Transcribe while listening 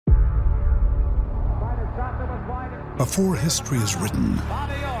Before history is written,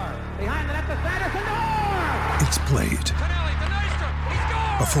 it's played.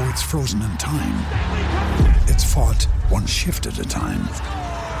 Before it's frozen in time, it's fought one shift at a time.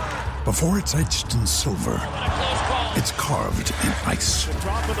 Before it's etched in silver, it's carved in ice.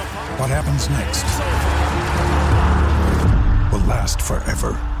 What happens next will last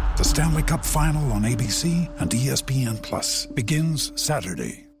forever. The Stanley Cup Final on ABC and ESPN Plus begins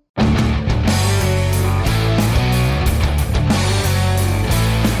Saturday.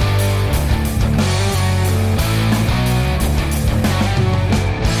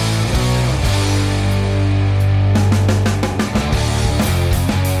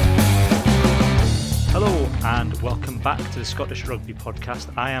 Welcome back to the Scottish Rugby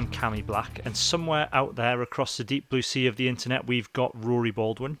Podcast. I am Cammy Black, and somewhere out there across the deep blue sea of the internet, we've got Rory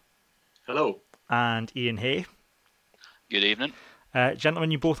Baldwin. Hello. And Ian Hay. Good evening. Gentlemen,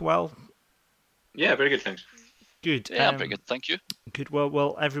 you both well? Yeah, very good, thanks. Good. Yeah, I'm very good, thank you. Good.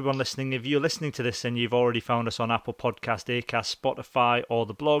 Well, everyone listening, if you're listening to this and you've already found us on Apple Podcast, Acast, Spotify, or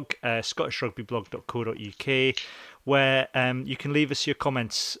the blog, scottishrugbyblog.co.uk, where you can leave us your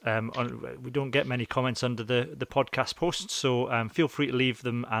comments. We don't get many comments under the podcast posts, so feel free to leave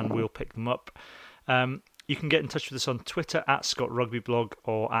them and we'll pick them up. You can get in touch with us on Twitter at ScottRugbyBlog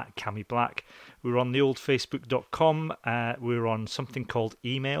or at Cammy Black. We're on the old Facebook.com. We're on something called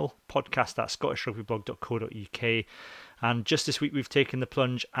email, podcast at scottishrugbyblog.co.uk. And just this week we've taken the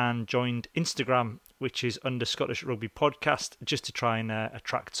plunge and joined Instagram, which is under Scottish Rugby Podcast, just to try and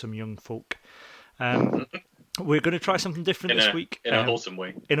attract some young folk. We're going to try something different this week. In a wholesome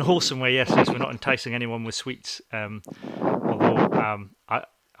way. In a wholesome way, yes. We're not enticing anyone with sweets. Although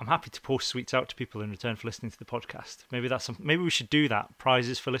I'm happy to post sweets out to people in return for listening to the podcast. Maybe we should do that.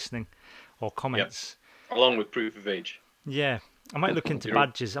 Prizes for listening or comments. Yep. Along with proof of age. Yeah. I might look into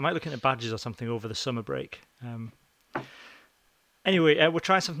badges. I might look into badges or something over the summer break. Anyway, we're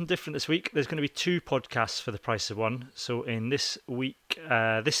trying something different this week. There's going to be 2 podcasts for the price of one. So in this week,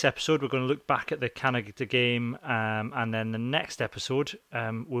 this episode, we're going to look back at the Canada game, and then the next episode,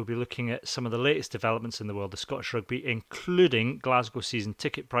 we'll be looking at some of the latest developments in the world of Scottish rugby, including Glasgow season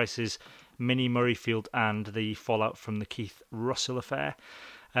ticket prices, Mini Murrayfield, and the fallout from the Keith Russell affair.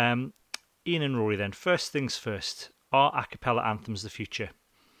 Ian and Rory then, first things first, are a cappella anthems the future?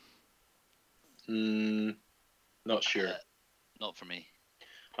 Not sure. Not for me.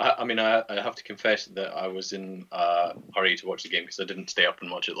 I mean, I have to confess that I was in a hurry to watch the game because I didn't stay up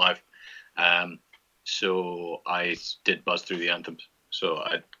and watch it live. So I did buzz through the anthems. So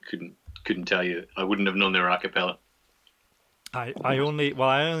I couldn't tell you. I wouldn't have known they were a cappella. I only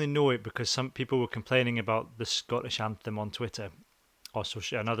know it because some people were complaining about the Scottish anthem on Twitter or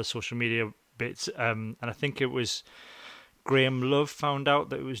and other social media bits. And I think it was Graham Love found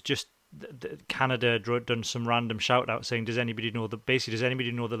out that it was just Canada had done some random shout out saying, does anybody know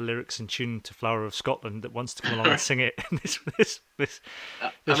the lyrics and tune to Flower of Scotland that wants to come along and sing it? It's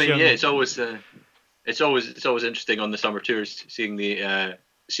always interesting on the summer tours seeing the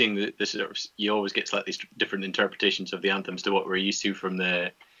sort of, you always get slightly different interpretations of the anthems to what we're used to from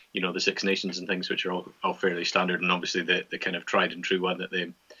the Six Nations and things, which are all fairly standard, and obviously the kind of tried and true one that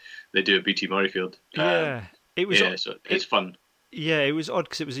they do at BT Murrayfield. So it's fun. Yeah, it was odd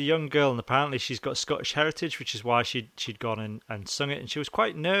because it was a young girl and apparently she's got Scottish heritage, which is why she'd gone and sung it, and she was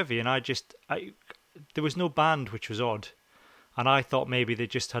quite nervy, and there was no band, which was odd, and I thought maybe they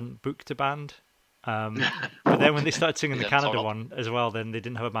just hadn't booked a band. But then when they started singing the Canada one as well, then they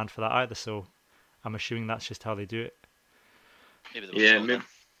didn't have a band for that either, so I'm assuming that's just how they do it. Maybe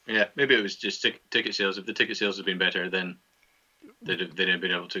it was just ticket sales. If the ticket sales had been better, then they'd have been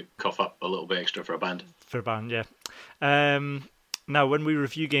able to cough up a little bit extra for a band. Yeah. Now, when we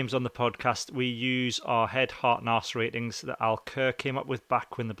review games on the podcast, we use our head, heart and arse ratings that Al Kerr came up with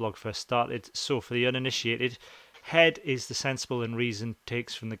back when the blog first started. So for the uninitiated, head is the sensible and reasoned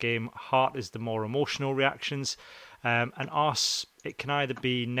takes from the game. Heart is the more emotional reactions. And arse, it can either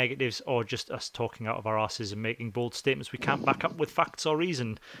be negatives or just us talking out of our arses and making bold statements we can't back up with facts or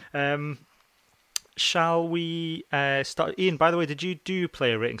reason. Shall we start? Ian, by the way, did you do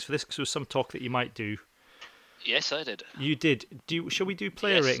player ratings for this? Because there was some talk that you might do. Yes, I did. You did. Shall we do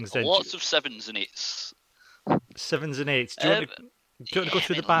player ratings then? Lots of 7s and 8s. 7s and 8s. Do you want to go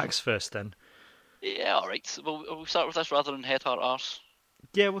through the backs first then? Yeah, all right. We'll start with this rather than head, heart, arse.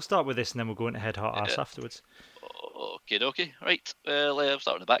 Yeah, we'll start with this and then we'll go into head, heart, arse afterwards. Okay. Right. I'll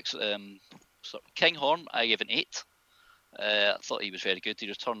start with the backs. Kinghorn, I gave an 8. I thought he was very good. He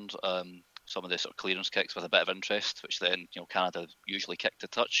returned some of the sort of clearance kicks with a bit of interest, which then Canada usually kicked a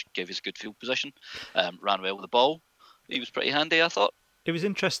touch, gave us good field position, ran well with the ball. He was pretty handy, I thought. It was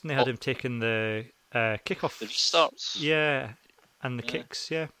interesting they had him taking the kickoff The starts. Yeah, and the Yeah.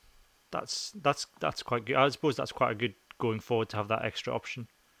 kicks. Yeah, that's quite good. I suppose that's quite a good going forward to have that extra option.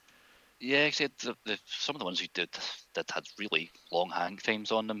 Yeah, except some of the ones we did had really long hang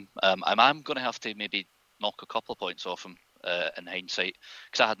times on them. I'm going to have to maybe knock a couple of points off him in hindsight,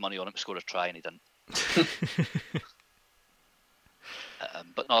 because I had money on him to score a try and he didn't.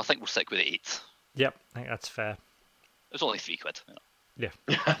 But no, I think we'll stick with 8. Yep, I think that's fair. It was only £3. Yeah.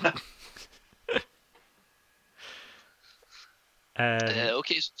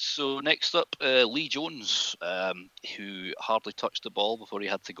 Okay, so next up, Lee Jones, who hardly touched the ball before he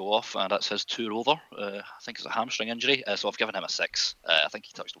had to go off, and that's his tour over. I think it's a hamstring injury, so I've given him a 6. I think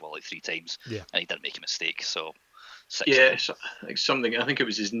he touched the ball like 3 times, and he didn't make a mistake, so 6. Yeah, like something. I think it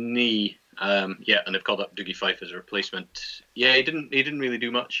was his knee. And they've called up Dougie Fife as a replacement. Yeah, he didn't really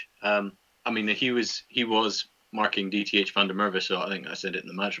do much. I mean, he was marking DTH van der Merwe, so I think I said it in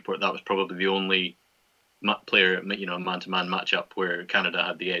the match report. That was probably the only player, man-to-man matchup where Canada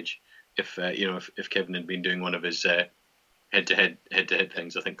had the edge. If Kevin had been doing one of his head-to-head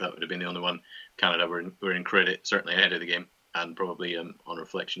things, I think that would have been the only one. Canada were in credit, certainly ahead of the game, and probably on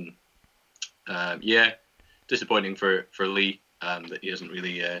reflection. Disappointing for Lee that he hasn't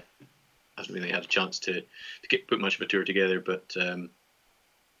really had a chance to put much of a tour together. But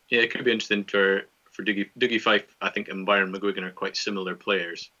it could be interesting for Dougie Fife. I think and Byron McGuigan are quite similar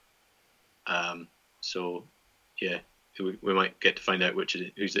players. So, we might get to find out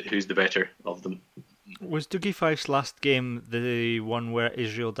who's the better of them. Was Dougie Fife's last game the one where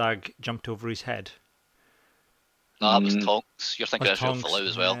Israel Dag jumped over his head? No, it was Tonks. You're thinking Israel Tonks, Folau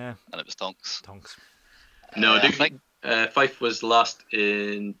as well, yeah. And it was Tonks. No, Fife was last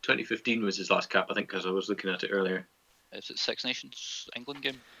in 2015 was his last cap, I think, because I was looking at it earlier. Is it Six Nations England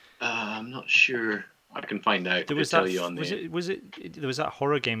game? I'm not sure. I can find out. There was that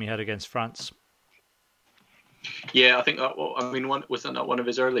horror game he had against France. Yeah, I think that. Well, I mean, wasn't that one of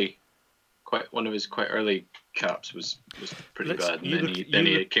his quite early caps was pretty bad, and then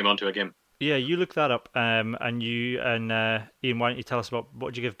he came onto a game. Yeah, you look that up, and you and Ian, why don't you tell us about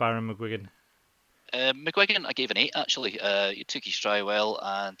what did you give Byron McGuigan? McGuigan, I gave an 8 actually. He took his try well,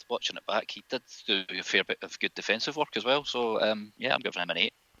 and watching it back, he did do a fair bit of good defensive work as well. So I'm giving him an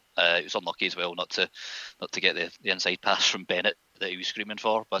 8. He was unlucky as well not to get the inside pass from Bennett that he was screaming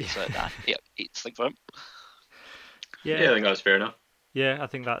for, but 8 thing for him. Yeah, I think that's fair enough. Yeah, I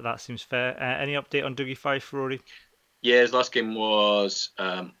think that seems fair. Any update on Dougie Fife, Rory? Yeah, his last game was,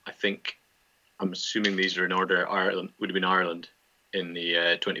 I'm assuming these are in order. Ireland would have been Ireland in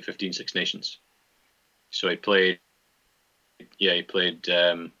the 2015 Six Nations. So he played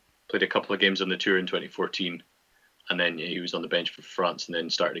a couple of games on the tour in 2014, and then he was on the bench for France, and then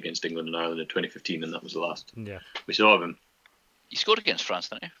started against England and Ireland in 2015, and that was the last we saw of him. He scored against France,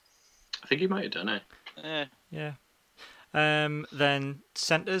 didn't he? I think he might have done it. Yeah. Then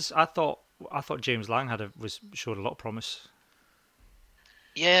centres, I thought James Lang showed a lot of promise.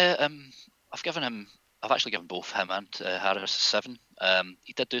 Yeah, I've actually given both him and Harris a 7.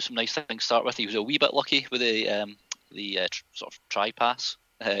 He did do some nice things to start with. He was a wee bit lucky with the sort of try pass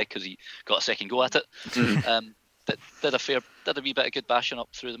because he got a second go at it. Did a wee bit of good bashing up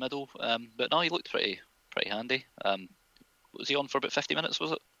through the middle. But no, he looked pretty handy. Was he on for about 50 minutes?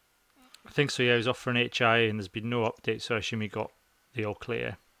 Was it? I think so. Yeah, he was off for an HI, and there's been no update, so I assume he got the all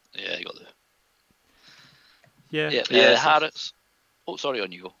clear. Yeah, he got the. Yeah. Harris. Oh, sorry,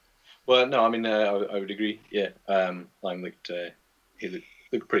 on you go. Well, no, I mean, I would agree. Yeah, Lang looked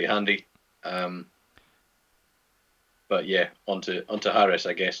pretty handy. But yeah, onto Harris,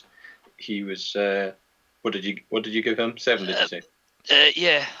 I guess. He was. What did you give him? 7, did you say?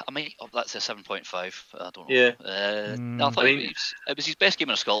 Yeah, I mean that's a 7.5. I don't know. Yeah. I thought it was his best game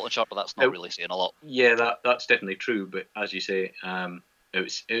in a Scotland shirt, but that's not really saying a lot. Yeah, that's definitely true. But as you say, it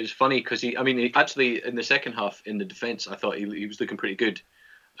was funny because he actually in the second half in the defence, I thought he was looking pretty good.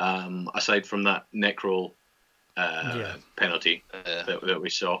 Aside from that neck roll penalty that we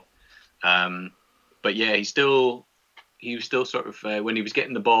saw, but yeah, he was still sort of when he was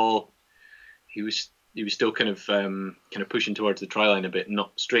getting the ball, he was still kind of pushing towards the try line a bit,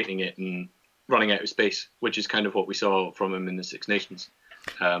 not straightening it and running out of space, which is kind of what we saw from him in the Six Nations.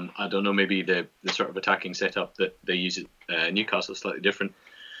 I don't know, maybe the sort of attacking setup that they use at Newcastle is slightly different,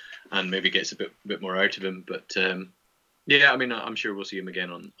 and maybe gets a bit more out of him. But I mean, I'm sure we'll see him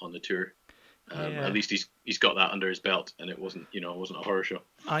again on the tour. At least he's got that under his belt, and it wasn't a horror show.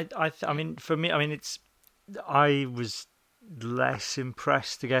 I mean, for me, I mean, I was less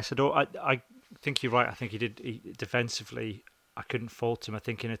impressed. I guess I think you're right. I think he defensively. I couldn't fault him. I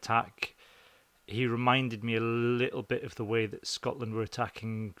think in attack, he reminded me a little bit of the way that Scotland were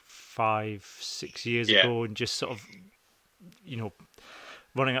attacking 5-6 years ago, and just sort of,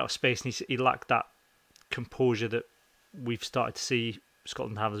 running out of space. And he lacked that composure that we've started to see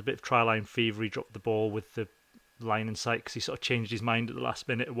Scotland have. There's a bit of try line fever. He dropped the ball with the line in sight because he sort of changed his mind at the last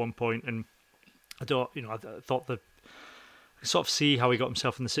minute at one point. And I thought that I could sort of see how he got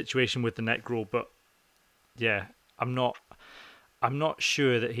himself in the situation with the neck roll, but yeah, I'm not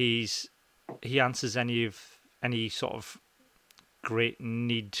sure that he answers any sort of great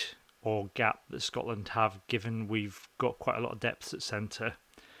need or gap that Scotland have, given we've got quite a lot of depth at centre.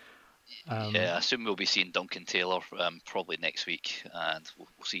 I assume we'll be seeing Duncan Taylor probably next week, and we'll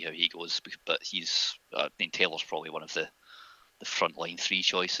see how he goes. But Taylor's probably one of the frontline three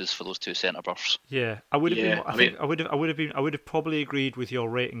choices for those two centre backs. Yeah, I would have probably agreed with your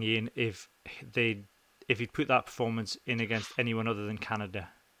rating, Ian, if he'd put that performance in against anyone other than Canada.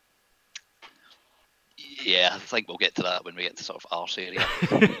 Yeah, I think we'll get to that when we get to sort of arse area.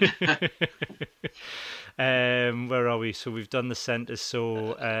 Where are we? So we've done the centres. So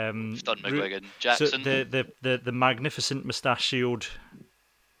we've done McGuigan, Jackson. So the magnificent mustachioed.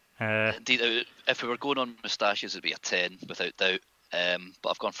 Indeed, if we were going on moustaches, it'd be a 10 without doubt. But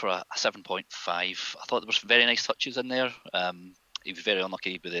I've gone for a 7.5. I thought there was very nice touches in there. He was very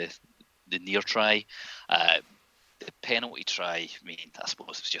unlucky with the near try. The penalty try, I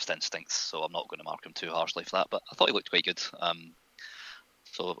suppose it's just instincts, so I'm not going to mark him too harshly for that, but I thought he looked quite good.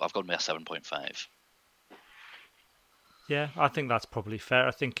 So I've gone with a 7.5. Yeah, I think that's probably fair.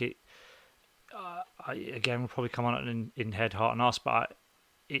 I think it, again, we'll probably come on it in head, heart and arse, but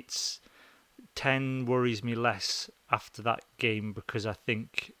it's 10 worries me less after that game, because I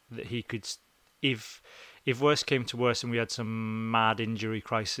think that he could, if worse came to worse and we had some mad injury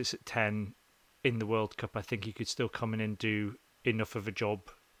crisis at 10 in the World Cup, I think he could still come in and do enough of a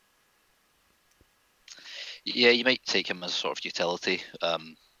job. Yeah, you might take him as sort of utility,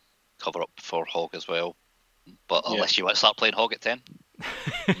 cover up for Hogg as well. But unless you want to start playing Hogg at 10.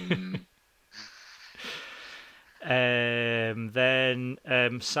 Then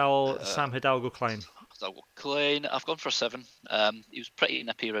Sam Hidalgo-Klein. Hidalgo-Klein, I've gone for 7. He was pretty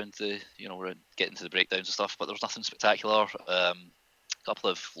nippy around around getting to the breakdowns and stuff, but there was nothing spectacular. A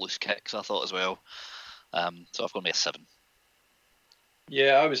couple of loose kicks, I thought, as well. So I've gone with a 7.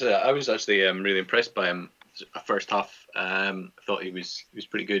 Yeah, I was actually really impressed by him. First half, I thought he was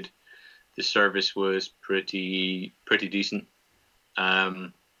pretty good. The service was pretty decent.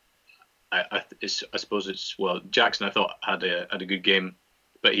 I suppose Jackson, I thought had a good game,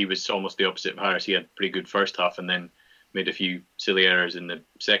 but he was almost the opposite of Harris. He had pretty good first half and then made a few silly errors in the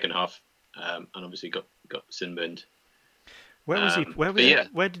second half, and obviously got sin-binned. Where was he?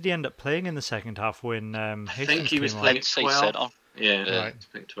 Where did he end up playing in the second half when Hastings I think he was came playing 12. Yeah, right.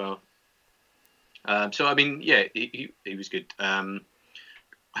 I think 12. So I mean, yeah, he was good.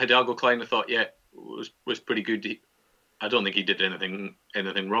 Hidalgo-Klein, I thought, was pretty good. I don't think he did anything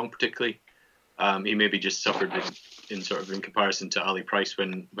wrong particularly. He maybe just suffered in comparison to Ali Price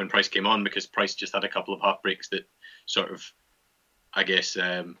when Price came on, because Price just had a couple of half breaks that sort of, I guess,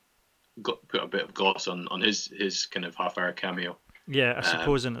 put a bit of gloss on his kind of half-hour cameo. Yeah, I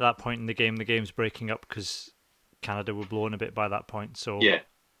suppose at that point in the game's breaking up because Canada were blown a bit by that point. So yeah.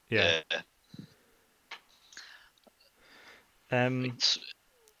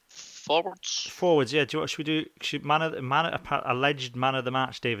 Forwards. Yeah. Should we do? Alleged man of the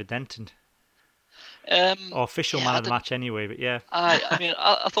match, David Denton. Or official man of the match anyway, but yeah.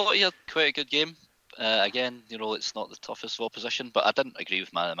 I thought he had quite a good game. Again, it's not the toughest of opposition, but I didn't agree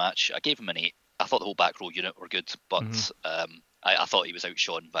with man of the match. I gave him an 8. I thought the whole back row unit were good, but I thought he was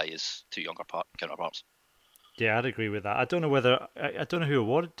outshone by his two younger counterparts. Yeah, I'd agree with that. I don't know who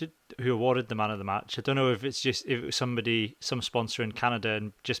awarded the man of the match. I don't know if it was some sponsor in Canada,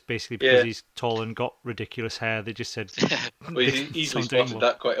 and just basically because he's tall and got ridiculous hair, they just said. Well, he's easily spotted.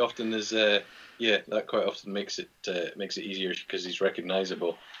 That quite often is that quite often makes it easier because he's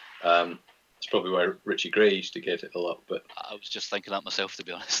recognisable. It's probably why Richie Gray used to get it a lot. But I was just thinking that myself, to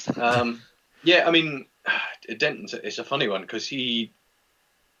be honest. Yeah, I mean, Denton, it's a funny one because he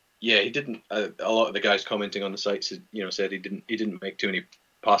didn't. A lot of the guys commenting on the site said he didn't make too many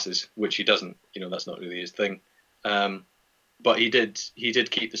passes, which he doesn't. That's not really his thing. But he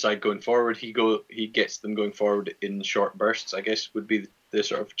did keep the side going forward. He gets them going forward in short bursts, I guess would be the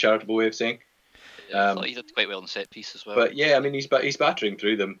sort of charitable way of saying. I thought he did quite well in set piece as well. But yeah, I mean, he's battering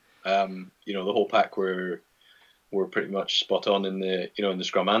through them. The whole pack were pretty much spot on in the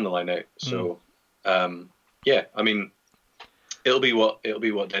scrum and the line out. So I mean, it'll be what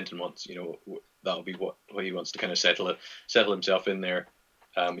Denton wants. That'll be what he wants to kind of settle himself in there.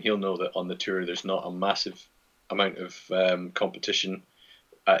 He'll know that on the tour there's not a massive amount of competition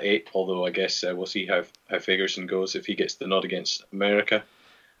at 8. Although I guess we'll see how Fagerson goes if he gets the nod against America.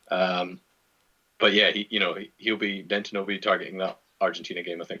 But yeah, Denton will be targeting that Argentina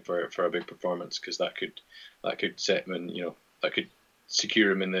game, I think, for a big performance, because that could set him in, that could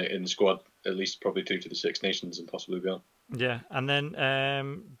secure him in the squad, at least probably through to the Six Nations and possibly beyond. Yeah, and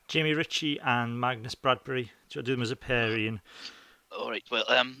then Jamie Ritchie and Magnus Bradbury. Do you do them as a pair, Ian? All right. Well,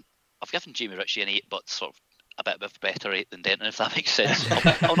 I've given Jamie Ritchie an 8, but sort of a bit of a better 8 than Denton, if that makes sense.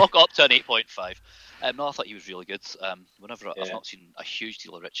 I'll knock it up to an 8.5. No, I thought he was really good. I've not seen a huge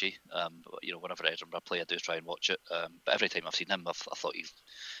deal of Ritchie, but whenever Edinburgh play, I do try and watch it. But every time I've seen him, I thought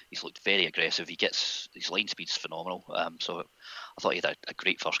he's looked very aggressive. His line speed's phenomenal. So I thought he had a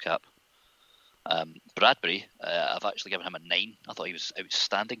great first cap. Bradbury, I've actually given him a 9. I thought he was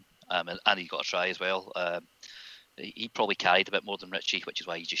outstanding, and he got a try as well. He probably carried a bit more than Ritchie, which is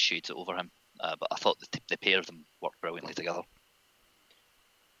why he just shoots it over him. But I thought the pair of them worked brilliantly together.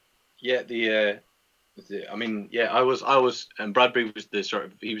 Yeah, I was, and Bradbury was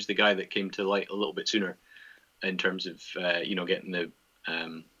he was the guy that came to light a little bit sooner, in terms of getting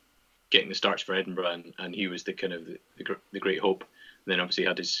the starts for Edinburgh, and he was the kind of the great hope. And then obviously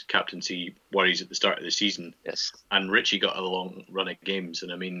had his captaincy worries at the start of the season. Yes. And Ritchie got a long run of games,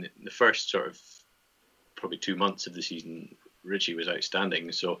 and I mean the first sort of probably 2 months of the season, Ritchie was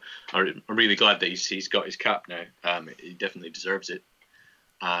outstanding. So I'm really glad that he's got his cap now. He definitely deserves it.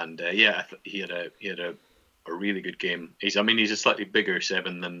 And he had a really good game. He's a slightly bigger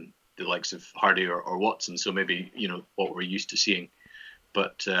 7 than the likes of Hardy or Watson. So maybe what we're used to seeing,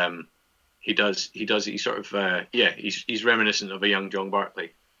 but he's reminiscent of a young John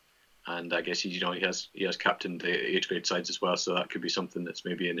Barclay. And I guess he has captained the age grade sides as well. So that could be something that's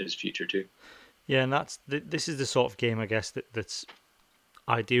maybe in his future too. Yeah, and this is the sort of game, I guess, that's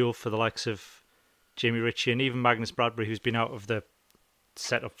ideal for the likes of Jamie Ritchie and even Magnus Bradbury, who's been out of the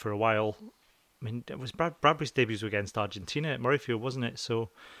setup for a while. I mean, it was Bradbury's debuts were against Argentina at Murrayfield, wasn't it?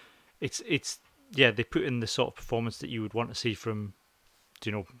 So it's they put in the sort of performance that you would want to see from,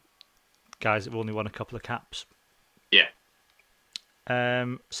 guys that have only won a couple of caps. Yeah.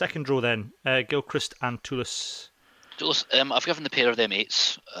 Second row then, Gilchrist and Toulouse. I've given the pair of them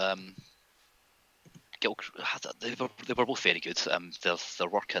 8s. They were both very good. Their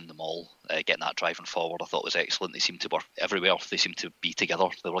work in the mall, getting that driving forward, I thought was excellent. They seemed to work everywhere. They seemed to be together.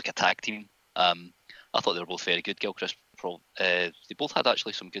 They were like a tag team. I thought they were both very good. Gilchrist, they both had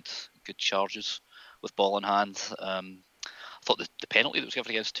actually some good charges with ball in hand. I thought the penalty that was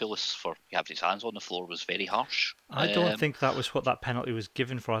given against Toulouse for having his hands on the floor was very harsh. I don't think that was what that penalty was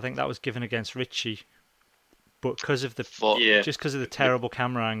given for. I think that was given against Ritchie. But because of the terrible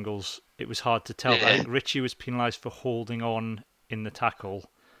camera angles, it was hard to tell. Yeah. I think Ritchie was penalised for holding on in the tackle.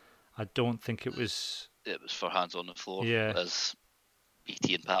 I don't think it was. It was for hands on the floor. Yeah. As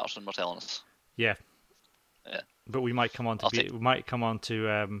BT and Patterson were telling us. Yeah. Yeah. But we might come on to that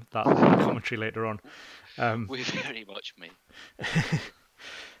commentary later on. We very much may.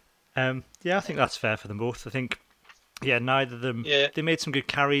 I think that's fair for them both. I think, neither of them. Yeah. They made some good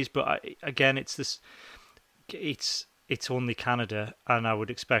carries, but again, it's this. It's only Canada, and I would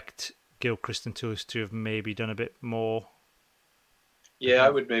expect Gilchrist and Toulouse to have maybe done a bit more. Yeah, I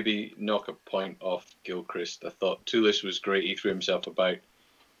would maybe knock a point off Gilchrist. I thought Toulouse was great. He threw himself about.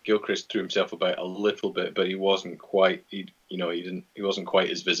 Gilchrist threw himself about a little bit, but he wasn't quite. He wasn't quite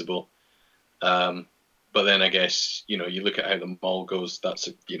as visible. But then I guess you look at how the maul goes. That's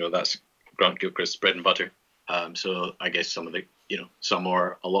Grant Gilchrist's bread and butter. So I guess some of the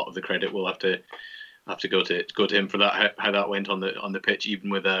a lot of the credit will have to go to him for that. How that went on the pitch, even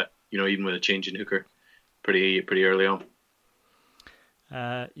with a change in hooker, pretty early on.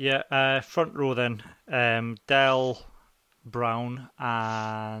 Front row then, Dell, Brown,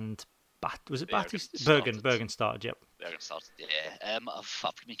 and was it Batty? Bergen started. Yep. Bergen started. Yeah.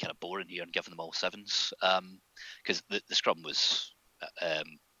 I've been kind of boring here and giving them all 7s because the scrum was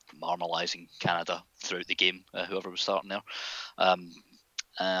marmalising Canada throughout the game. Whoever was starting there.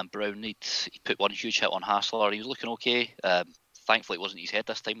 Brown, he put one huge hit on Hassler. He was looking okay. Thankfully, it wasn't his head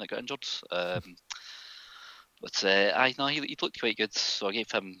this time that got injured. He looked quite good. So I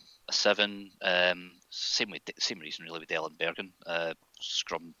gave him a 7. Same reason really with Dell and Bergen.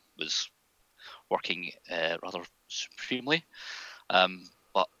 Scrum was working rather supremely,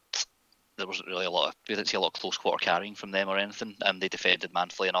 but there wasn't really we didn't see a lot of close quarter carrying from them or anything. They defended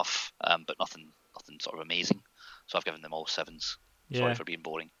manfully enough, but nothing sort of amazing. So I've given them all 7s. Sorry for being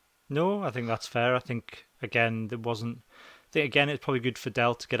boring. No, I think that's fair. I think again it's probably good for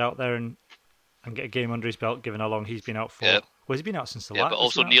Dell to get out there and get a game under his belt, given how long he's been out for. Yeah. Well, he's been out since the Yeah, last. but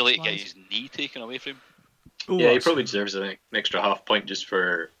also nearly to get his knee taken away from him. Ooh, Yeah, he probably deserves an extra half point just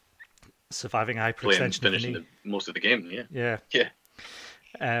for surviving playing, hyperextension of the finishing knee. most of the game. Yeah.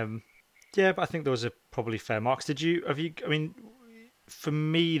 Yeah. Yeah, but I think those are probably fair marks. I mean, for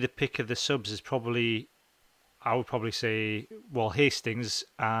me, the pick of the subs is probably, I would probably say, well, Hastings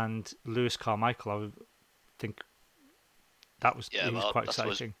and Lewis Carmichael. I would think he was quite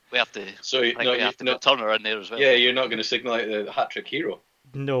exciting. We have to. So we have to put Turner in there as well. Yeah, you're not going to signal out the hat trick hero.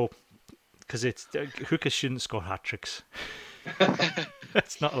 No, because hookers shouldn't score hat tricks.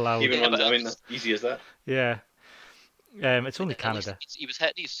 That's not allowed. Even ones, I mean, easy as that. Yeah. It's only Canada. He was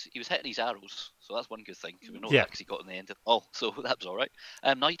hitting his arrows, so that's one good thing. We know Yeah. that 'cause he got in the end of all, so that was all right.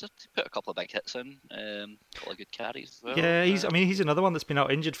 No, he did put a couple of big hits in, a couple of good carries as well. Yeah, he's another one that's been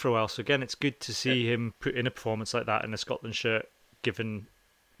out injured for a while. So again, it's good to see him put in a performance like that in a Scotland shirt. Given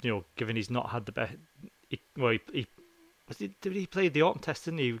he's not had the best. Did he play the autumn test?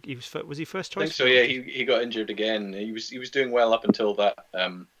 Didn't he? Was he first choice? I think so. Yeah, he got injured again. He was doing well up until that.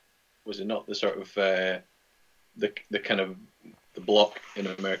 Was it not the sort of the kind of the block in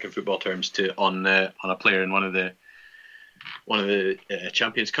American football terms on a player in one of the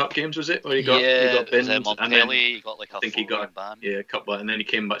Champions Cup games, was it? Where he got binned, and then he got like he got ban. Yeah, a couple, and then he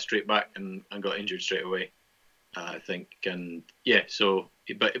came back straight back and got injured straight away. I think, and yeah, so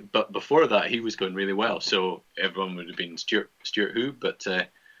but before that he was going really well, so everyone would have been Stuart who, but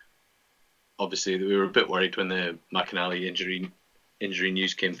obviously we were a bit worried when the McInally injury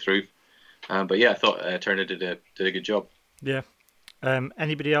news came through. But yeah, I thought Turner did a good job. Yeah.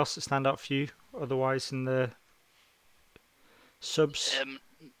 Anybody else that stand out for you otherwise in the subs?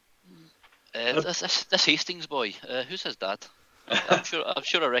 This Hastings boy, who's his dad? I'm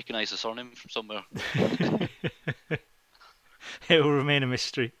sure I recognise the surname from somewhere. It will remain a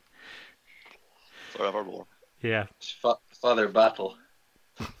mystery forevermore. Yeah. It's Father Battle.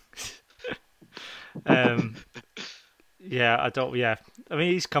 Yeah, I don't. Yeah, I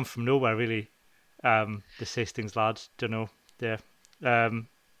mean, he's come from nowhere, really. This Hastings lad, don't know. Yeah,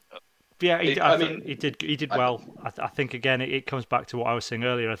 he did well. I think again, it comes back to what I was saying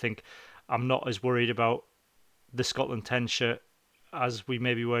earlier. I think I'm not as worried about the Scotland 10 shirt as we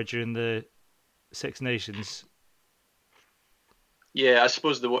maybe were during the Six Nations. Yeah, I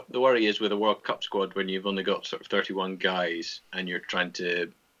suppose the worry is with a World Cup squad when you've only got sort of 31 guys and you're trying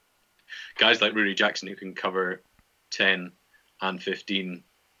to guys like Rory Jackson who can cover 10 and 15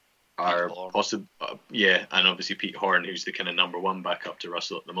 are possible. And obviously Pete Horn, who's the kind of number one backup to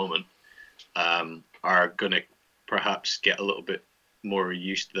Russell at the moment, are going to perhaps get a little bit more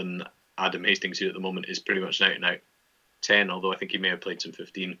used than Adam Hastings, who at the moment is pretty much an out and out 10, although I think he may have played some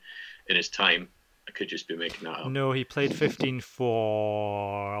 15 in his time. I could just be making that up. No, he played 15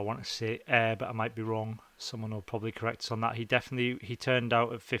 for, I want to say, but I might be wrong. Someone will probably correct us on that. He turned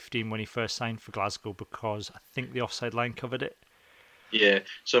out at 15 when he first signed for Glasgow because I think the offside line covered it. Yeah,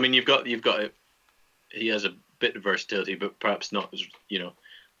 so I mean, you've got it. He has a bit of versatility, but perhaps not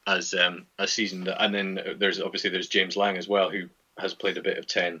as seasoned. And then there's James Lang as well, who has played a bit of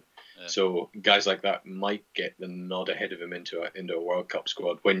 10. Yeah. So guys like that might get the nod ahead of him into a World Cup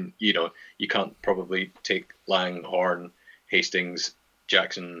squad when you can't probably take Lang, Horn, Hastings,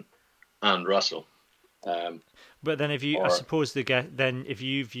 Jackson, and Russell. But then if you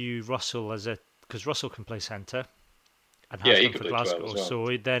view Russell because Russell can play centre and has done for Glasgow, well.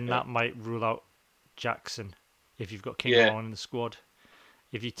 So then that might rule out Jackson if you've got King on in the squad.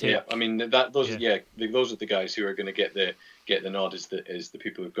 If you take, I mean those are the guys who are going to get the nod is the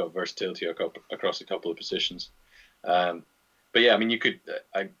people who've got versatility across a couple of positions. But yeah, I mean you could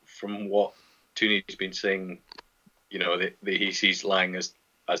from what Tooney's been saying, he sees Lang as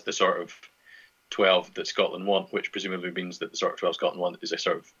the sort of 12 that Scotland want, which presumably means that the sort of 12 Scotland want is a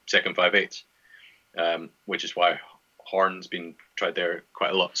sort of second 5/8, which is why Horn's been tried there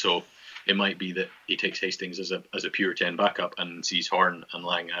quite a lot. So it might be that he takes Hastings as a pure 10 backup and sees Horn and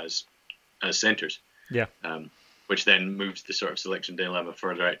Lang as centres. Yeah. Which then moves the sort of selection dilemma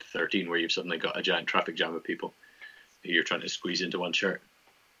further out to 13, where you've suddenly got a giant traffic jam of people who you're trying to squeeze into one shirt.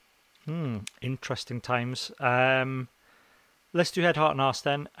 Interesting times. Let's do head, heart, and arse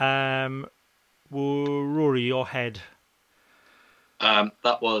then. Rory, your head.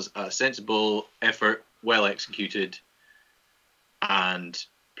 That was a sensible effort, well executed, and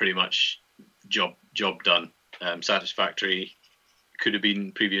pretty much job done. Satisfactory. Could have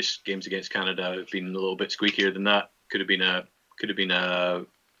been previous games against Canada have been a little bit squeakier than that. Could have been a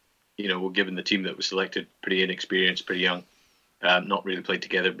given the team that was selected pretty inexperienced, pretty young, not really played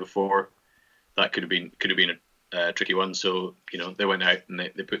together before. That could have been a tricky one. So they went out and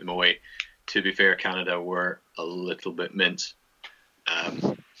they put them away. To be fair, Canada were a little bit mince.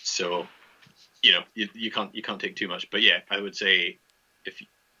 So you can't take too much. But yeah, I would say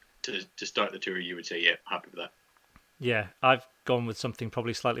to start the tour, you would say happy with that. Yeah, I've gone with something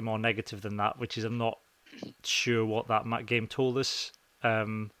probably slightly more negative than that, which is I'm not sure what that game told us.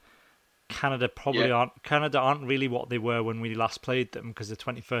 Canada aren't really what they were when we last played them, because they're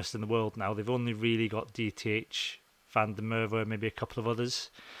 21st in the world now. They've only really got DTH, Van der Merwe, maybe a couple of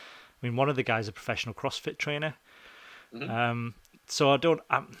others. I mean, one of the guys is a professional CrossFit trainer. Mm-hmm. So I don't.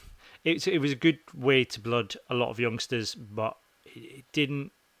 It was a good way to blood a lot of youngsters, but it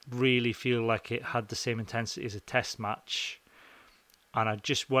didn't really feel like it had the same intensity as a test match. And I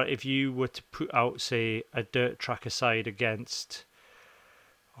just if you were to put out, say, a dirt track aside against,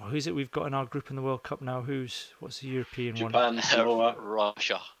 who's it we've got in our group in the World Cup now? What's the European one? Japan, Samoa,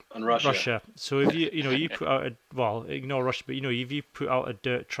 Russia. and Russia. So if you put out ignore Russia, but if you put out a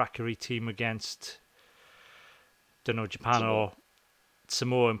dirt trackery team against, don't know, Japan or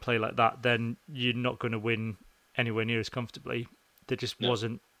Samoa and play like that, then you're not going to win anywhere near as comfortably. There just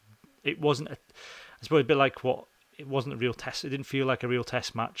wasn't. It wasn't. I suppose a bit like it wasn't a real test. It didn't feel like a real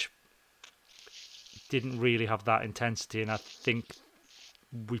test match. It didn't really have that intensity, and I think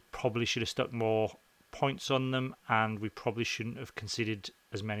we probably should have stuck more points on them, and we probably shouldn't have conceded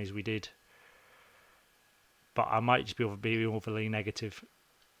as many as we did. But I might just be overly negative.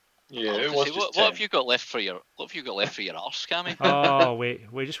 Yeah, it was. What have you got left for your arse, Cammy? Oh wait,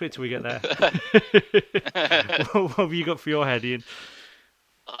 just wait till we get there. What have you got for your head, Ian?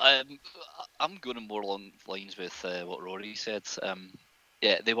 I'm going more along lines with what Rory said.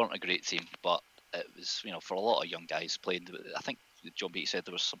 Yeah, they weren't a great team, but it was, for a lot of young guys playing. I think John Beattie said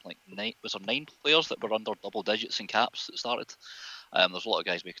there was something like 9 players that were under double digits in caps that started. There's a lot of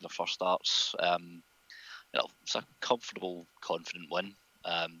guys making their first starts. It's a comfortable, confident win.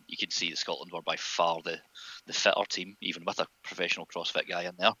 You can see that Scotland were by far the fitter team, even with a professional CrossFit guy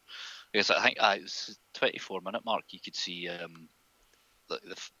in there. Because I think it was the 24-minute mark, you could see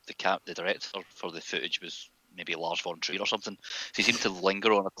the director for the footage was maybe Lars von Trier or something. So he seemed to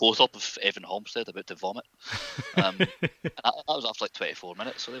linger on a close-up of Evan Homestead about to vomit. That was after like 24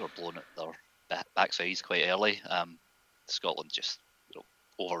 minutes, so they were blowing at their backsides quite early. Scotland just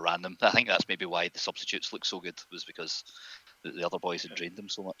overran them. I think that's maybe why the substitutes looked so good, was because the other boys had drained them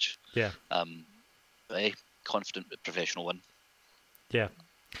so much. Yeah. But confident professional win. Yeah.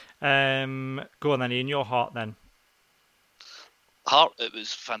 Go on then, Ian. Your heart then. Heart, it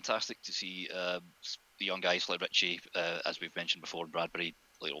was fantastic to see the young guys like Richie, as we've mentioned before, and Bradbury,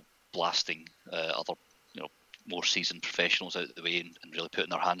 blasting other, more seasoned professionals out of the way and really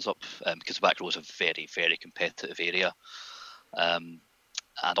putting their hands up, because the back row is a very, very competitive area, and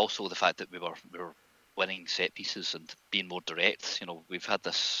also the fact that we were winning set pieces and being more direct. We've had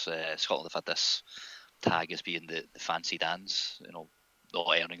this Scotland have had this tag as being the fancy dance, not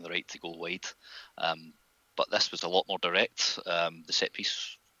earning the right to go wide. But this was a lot more direct. The set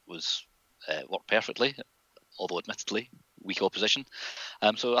piece was worked perfectly, although admittedly weak opposition.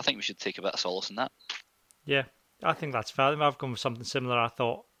 So I think we should take a bit of solace in that. Yeah, I think that's fair. I've gone with something similar. I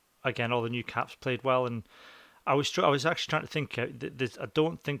thought, again, all the new caps played well, and I was actually trying to think. I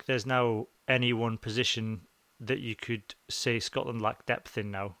don't think there's now any one position that you could say Scotland lack depth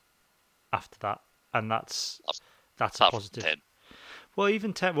in now. After that, and that's a positive. 10. Well,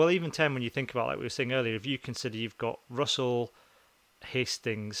 even 10 when you think about, like we were saying earlier, if you consider you've got Russell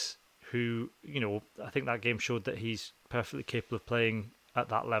Hastings, who, I think that game showed that he's perfectly capable of playing at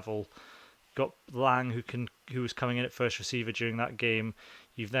that level. Got Lang, who was coming in at first receiver during that game.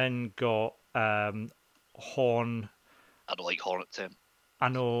 You've then got Horn. I don't like Horn at 10. I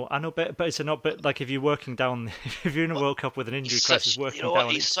know, but it's not. But like, if you're working down, if you're in a World Cup with an injury crisis, working down.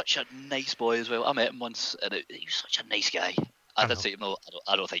 He's such a nice boy as well. I met him once, and he was such a nice guy. I did say to him, no,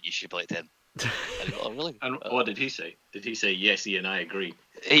 I don't think you should play at 10. Oh, really? And what did he say? Did he say, yes, Ian, I agree?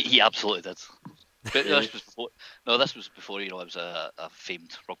 He absolutely did. But this was before I was a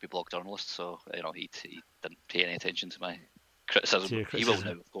famed rugby blog journalist, so he didn't pay any attention to my criticism. He will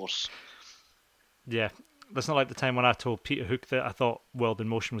now, of course. Yeah, that's not like the time when I told Peter Hook that I thought World in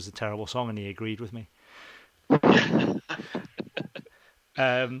Motion was a terrible song, and he agreed with me. But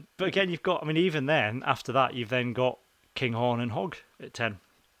again, you've got, even then, after that, you've then got Kinghorn and Hogg at 10.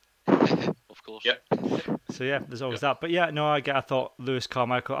 Of course. Yep. So yeah, there's always that. But yeah, no, I thought Lewis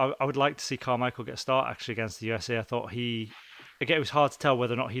Carmichael, I would like to see Carmichael get a start actually against the USA. I thought again, it was hard to tell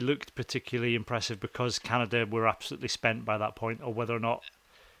whether or not he looked particularly impressive because Canada were absolutely spent by that point, or whether or not,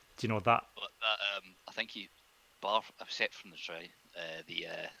 that. I think he, except from the try,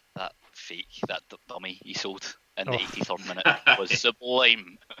 that fake, that dummy he sold in the 83rd minute was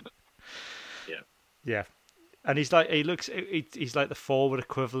sublime. Yeah. And he's like the forward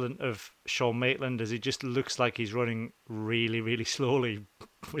equivalent of Sean Maitland, as he just looks like he's running really, really slowly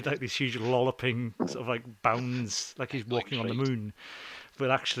with like these huge lolloping sort of like bounds, like he's walking on the moon,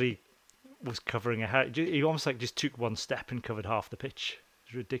 but actually was covering a head. He almost like just took one step and covered half the pitch.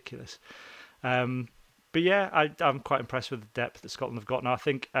 It's ridiculous. But yeah, I'm quite impressed with the depth that Scotland have got. Now I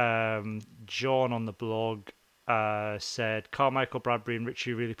think John on the blog said Carmichael, Bradbury and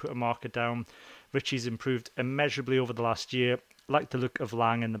Ritchie really put a marker down. Ritchie's improved immeasurably over the last year. Like the look of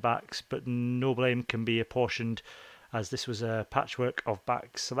Lang in the backs, but no blame can be apportioned as this was a patchwork of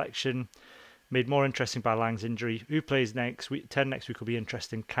back selection. Made more interesting by Lang's injury. Who plays next week? 10 next week will be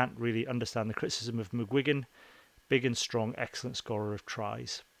interesting. Can't really understand the criticism of McGuigan. Big and strong, excellent scorer of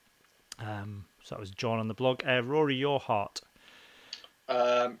tries. So that was John on the blog. Rory, your heart.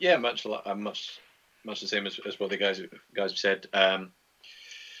 Yeah, much the same as what the guys have said.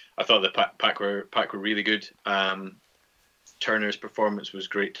 I thought the pack were really good. Turner's performance was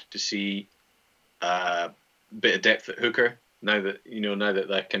great to see. Bit of depth at hooker. Now that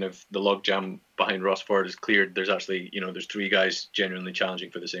that kind of the logjam behind Ross Ford is cleared, there's actually there's three guys genuinely challenging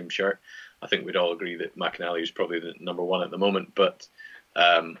for the same shirt. I think we'd all agree that McAnally is probably the number one at the moment, but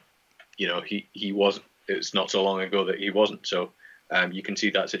he wasn't. It's not so long ago that he wasn't. So you can see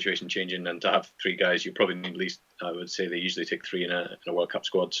that situation changing, and to have three guys, you probably need at least. I would say they usually take three in a World Cup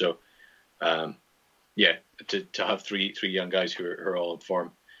squad. So to have three young guys who are all in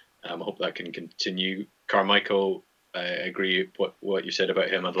form, I hope that can continue. Carmichael, I agree what you said about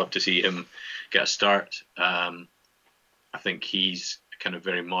him. I'd love to see him get a start. I think he's a kind of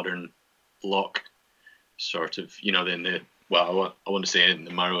very modern lock, sort of, I want to say in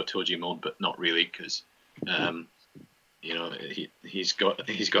the Maro Itoje mold, but not really, because he's got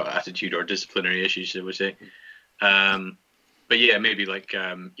attitude or disciplinary issues, shall we say. But yeah, maybe like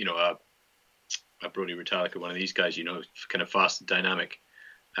a Brodie Retallick or one of these guys, kind of fast and dynamic.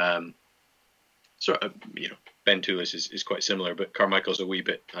 Sort of, Ben Toulis is quite similar, but Carmichael's a wee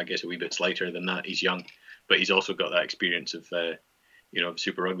bit slighter than that. He's young, but he's also got that experience of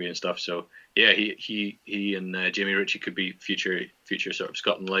Super Rugby and stuff. So yeah, he and Jamie Ritchie could be future sort of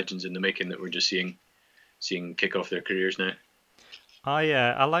Scotland legends in the making that we're just seeing kick off their careers now.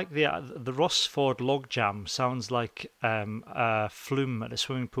 I like the Ross Ford Logjam. Sounds like a flume at a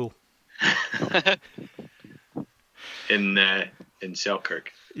swimming pool. In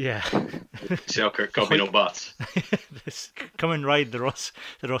Selkirk. Yeah. Selkirk, got me no baths. Come and ride the Ross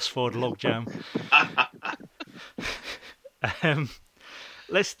Ford Logjam.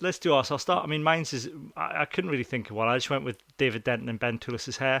 Let's do ours. I'll start. I mean, mine's is I couldn't really think of one. I just went with David Denton and Ben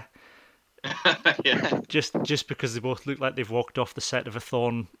Toulis's hair. Yeah. Just because they both look like they've walked off the set of a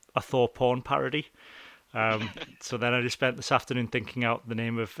Thor porn parody. So then I just spent this afternoon thinking out the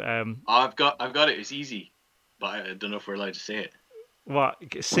name of. I've got it. It's easy, but I don't know if we're allowed to say it. What?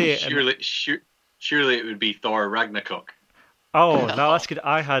 Say it. Surely it would be Thor Ragnarok. Oh no, that's good.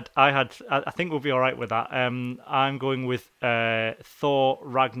 I think we'll be all right with that. I'm going with Thor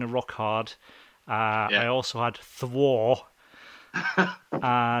Ragnarok hard. I also had Thwor.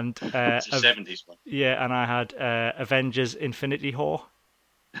 And it's a 70s one. Yeah, and I had Avengers Infinity War.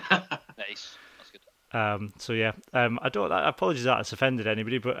 Nice. That's good. So yeah, I apologize that it's offended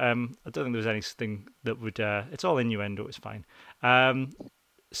anybody, but I don't think there was anything that would. It's all innuendo. It's fine.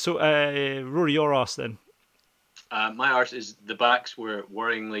 So Rory, your arse then. My arse is the backs were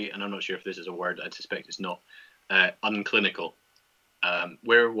worryingly, and I'm not sure if this is a word. I suspect it's not. Unclinical.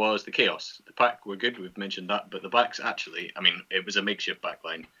 Where was the chaos? The pack were good. We've mentioned that, but the backs actually. I mean, it was a makeshift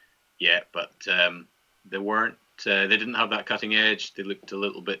backline. Yeah, but they weren't. They didn't have that cutting edge. They looked a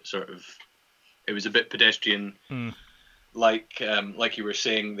little bit sort of. It was a bit pedestrian. Like you were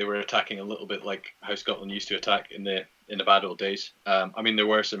saying, they were attacking a little bit like how Scotland used to attack in the bad old days. I mean, there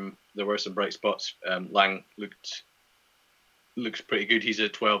were some bright spots. Lang looks pretty good. He's a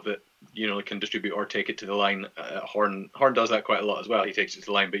 12 that can distribute or take it to the line. Horn does that quite a lot as well. He takes it to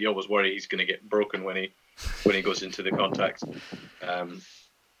the line, but you always worry he's going to get broken when he goes into the contact. There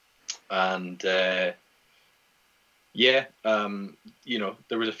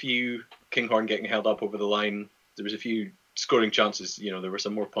was a few Kinghorn getting held up over the line. There was a few scoring chances. There were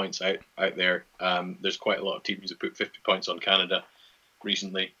some more points out there. There's quite a lot of teams that put 50 points on Canada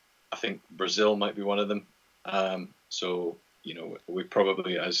recently. I think Brazil might be one of them. So we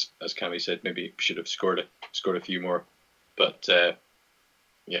probably, as Cammy said, maybe should have scored a few more. But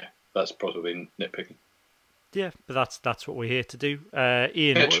that's probably nitpicking. Yeah, but that's what we're here to do.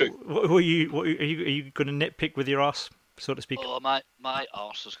 Ian, what are you going to nitpick with your arse, so to speak? Oh, my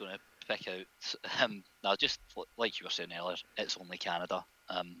arse is going to pick out. Now, just like you were saying earlier, it's only Canada.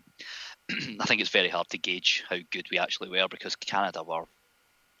 I think it's very hard to gauge how good we actually were, because Canada were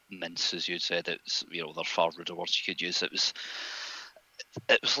mince, as you said. It's, there's far ruder words you could use. It was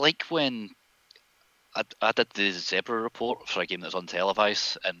like when I did the Zebra report for a game that was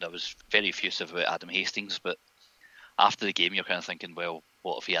untelevised, and I was very effusive about Adam Hastings, but after the game you're kind of thinking, well,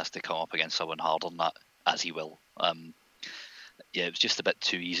 what if he has to come up against someone harder than that, as he will. It was just a bit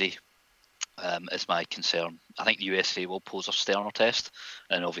too easy, is my concern. I think the USA will pose a sterner test,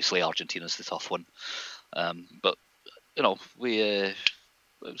 and obviously Argentina's the tough one. But it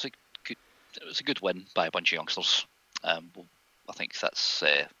was a good win by a bunch of youngsters. I think that's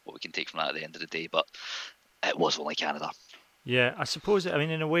what we can take from that at the end of the day. But it was only Canada. Yeah, I suppose. I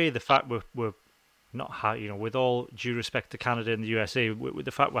mean, in a way, the fact we're not, with all due respect to Canada and the USA, with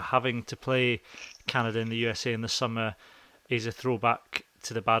the fact we're having to play Canada and the USA in the summer is a throwback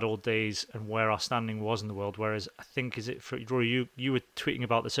to the bad old days and where our standing was in the world. Whereas I think, is it for Rory? You were tweeting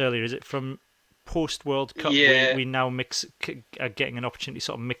about this earlier. Is it from post World Cup? Yeah. We now are getting an opportunity to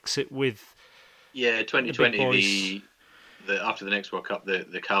sort of mix it with. Yeah, 2020. After the next World Cup,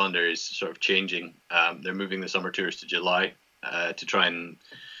 the calendar is sort of changing. They're moving the summer tours to July to try and,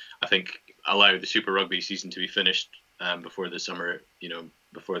 I think, allow the Super Rugby season to be finished before the summer,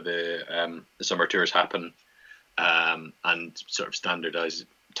 before the summer tours happen, and sort of standardise,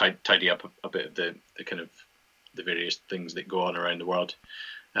 tidy up a bit of the kind of the various things that go on around the world,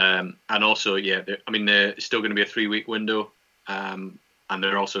 and also, it's still going to be a 3-week window, and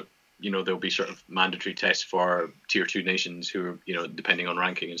they're also, there'll be sort of mandatory tests for tier 2 nations who are, depending on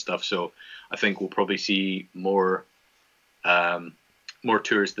ranking and stuff. So I think we'll probably see more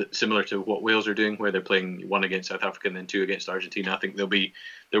tours that similar to what Wales are doing, where they're playing 1 against South Africa and then 2 against Argentina. I think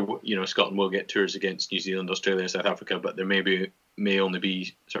Scotland will get tours against New Zealand, Australia, South Africa, but there may only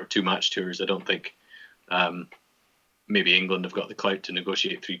be sort of 2 match tours. I don't think maybe England have got the clout to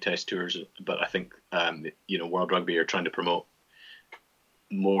negotiate 3 test tours, but I think World Rugby are trying to promote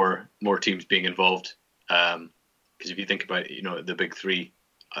more teams being involved, because if you think about it, the big 3.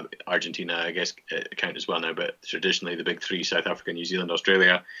 Argentina, I guess, count as well now, but traditionally the big 3, South Africa, New Zealand,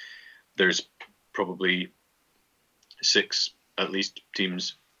 Australia, there's probably 6 at least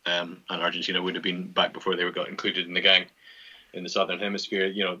teams, and Argentina would have been back before they got included in the gang in the Southern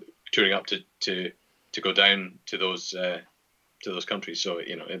Hemisphere, touring up to go down to those countries. So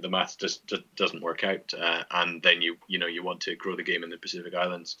the maths just doesn't work out, and then you want to grow the game in the Pacific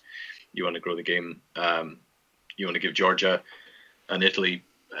Islands, you want to grow the game, you want to give Georgia and Italy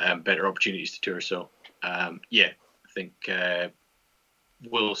better opportunities to tour. So I think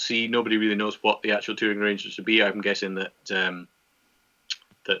we'll see. Nobody really knows what the actual touring arrangements will be. I'm guessing that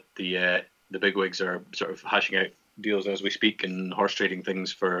the bigwigs are sort of hashing out deals as we speak and horse trading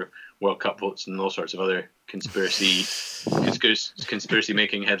things for World Cup votes and all sorts of other conspiracy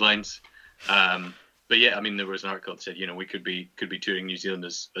making headlines. But yeah, I mean, there was an article that said, we could be touring New Zealand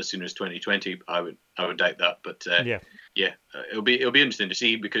as soon as 2020. I would doubt that, but it'll be interesting to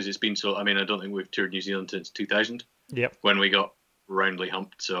see, because it's been so. I mean, I don't think we've toured New Zealand since 2000. Yep. When we got roundly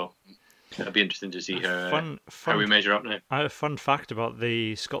humped. So it'll be interesting to see how we measure up now. I have a fun fact about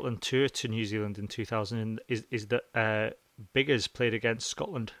the Scotland tour to New Zealand in 2000 is that Biggers played against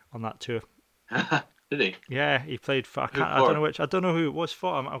Scotland on that tour. Did he? Yeah, he played for. I don't know which. I don't know who it was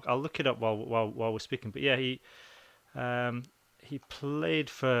for. I'll look it up while we're speaking. But yeah, he played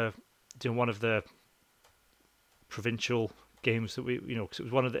for one of the provincial games that because it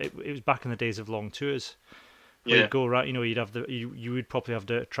was one of the. It was back in the days of long tours. Where you'd go right. You'd have you would probably have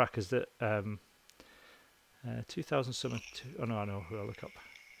the trackers that 2000 summer. Oh no, I know who I'll look up.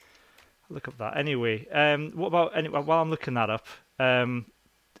 I'll look up that anyway. What about while I'm looking that up?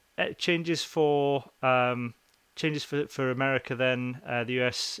 Changes for America, then the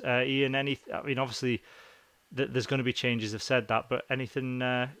US, Ian. Obviously, there's going to be changes. I've said that, but anything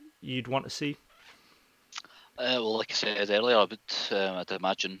you'd want to see? Well, like I said earlier, I'd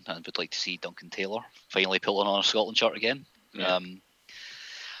imagine and would like to see Duncan Taylor finally pulling on a Scotland shirt again. Yeah.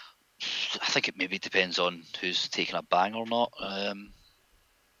 I think it maybe depends on who's taking a bang or not. I'm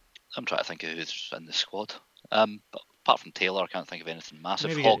trying to think of who's in the squad. But apart from Taylor, I can't think of anything massive.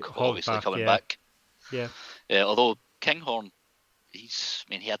 Maybe Hogg obviously back, coming back. Yeah. Although Kinghorn, he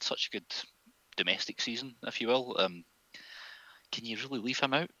had such a good domestic season, if you will. Can you really leave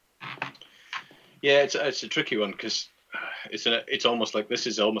him out? Yeah, it's a tricky one, because it's almost like this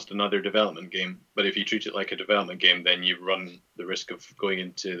is almost another development game. But if you treat it like a development game, then you run the risk of going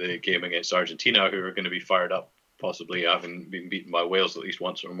into the game against Argentina, who are going to be fired up, possibly having been beaten by Wales at least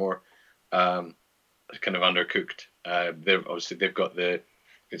once or more. Kind of undercooked. They've got the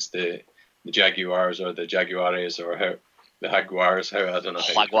Jaguars or the Jaguares, or the Jaguars. I don't know.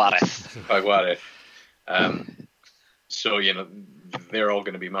 Jaguares. So they're all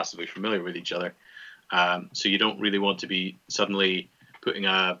going to be massively familiar with each other. So you don't really want to be suddenly putting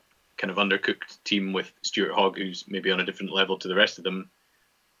a kind of undercooked team with Stuart Hogg, who's maybe on a different level to the rest of them,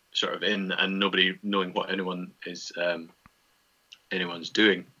 sort of in, and nobody knowing what anyone's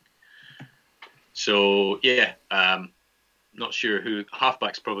doing. So not sure who.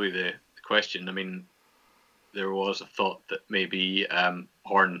 Halfback's probably the question. I mean, there was a thought that maybe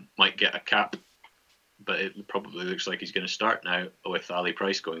Horn might get a cap, but it probably looks like he's going to start now with Ali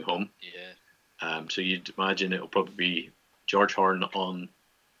Price going home. Yeah. So you'd imagine it'll probably be George Horn on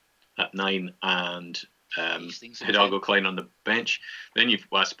at 9 and Hidalgo Klein on the bench. Then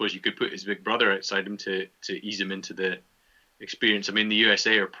I suppose you could put his big brother outside him to ease him into the experience. I mean, the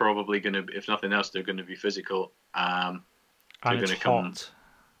USA are probably going to, if nothing else, they're going to be physical. And it's hot.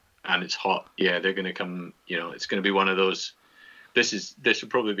 And it's hot. Yeah, they're going to come. It's going to be one of those. This will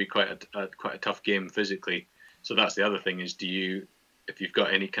probably be quite a tough game physically. So that's the other thing is, if you've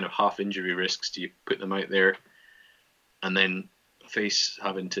got any kind of half injury risks, do you put them out there, and then face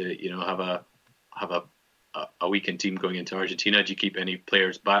having to have a weakened team going into Argentina? Do you keep any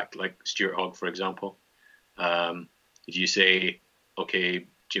players back, like Stuart Hogg, for example? Do you say, okay,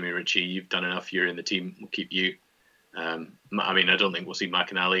 Jimmy Ritchie, you've done enough, you're in the team, we'll keep you? I mean, I don't think we'll see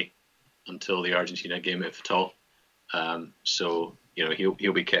McInally until the Argentina game, if at all. So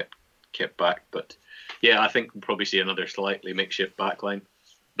he'll be kept back. But yeah, I think we'll probably see another slightly makeshift backline.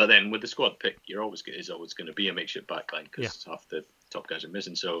 But then with the squad pick, is always going to be a makeshift backline because half the top guys are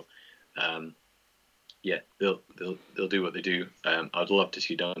missing. So they'll do what they do. I'd love to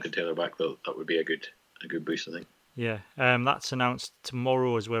see Duncan Taylor back though. That would be a good boost, I think. Yeah, that's announced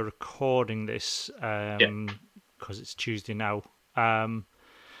tomorrow as we're recording this. Because it's Tuesday now.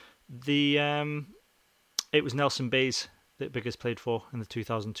 It was Nelson Bays that Biggers played for in the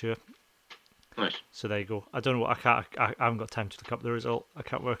 2000 tour. Nice. So there you go. I don't know what I haven't got time to look up the result. I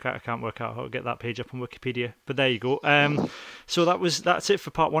can't work out how to get that page up on Wikipedia. But there you go. So that's it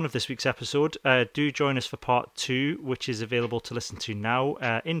for part 1 of this week's episode. Do join us for part 2, which is available to listen to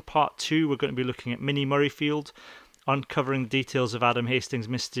now. In part 2, we're going to be looking at Mini Murrayfield, uncovering details of Adam Hastings'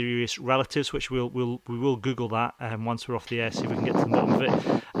 mysterious relatives, which we will Google that once we're off the air, see if we can get to the bottom of it.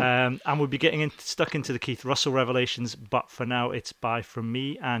 And we'll be getting stuck into the Keith Russell revelations, but for now it's bye from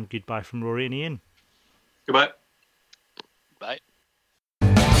me and goodbye from Rory and Ian. Goodbye. Bye.